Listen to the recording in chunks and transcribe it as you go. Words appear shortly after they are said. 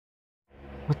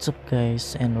What's up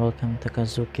guys, and welcome to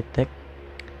Kazuki Tech.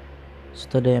 So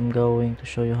today I'm going to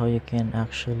show you how you can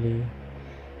actually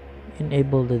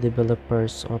enable the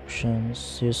developers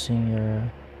options using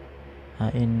your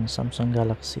in Samsung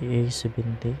Galaxy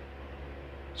A70.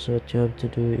 So what you have to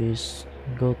do is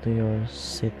go to your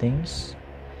settings,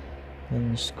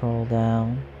 then scroll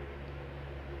down,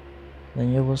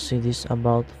 then you will see this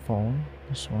about phone,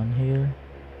 this one here.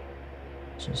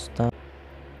 Just tap,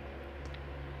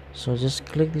 so just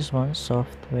click this one,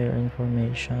 software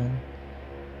information,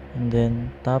 and then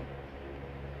tap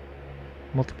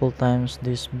multiple times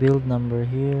this build number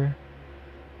here,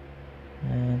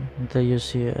 and until you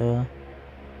see a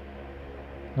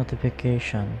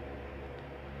notification.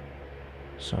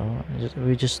 So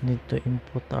we just need to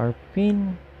input our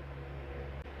pin.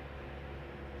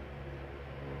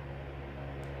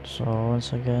 So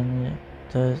once again,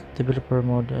 the developer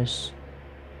mode is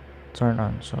turned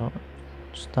on, so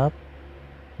stop.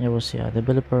 You will see a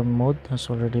developer mode has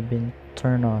already been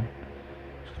turned on.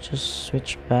 So just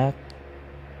switch back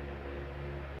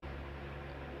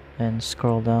and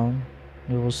scroll down.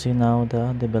 You will see now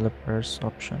the developers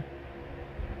option,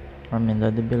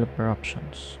 the developer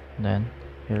options. Then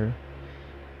here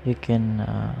you can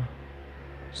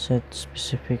set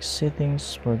specific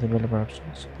settings for developer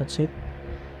options. That's it.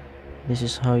 This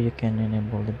is how you can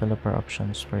enable developer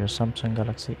options for your Samsung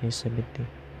Galaxy A70.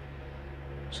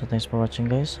 So thanks for watching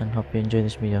guys, and hope you enjoy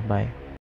this video. Bye.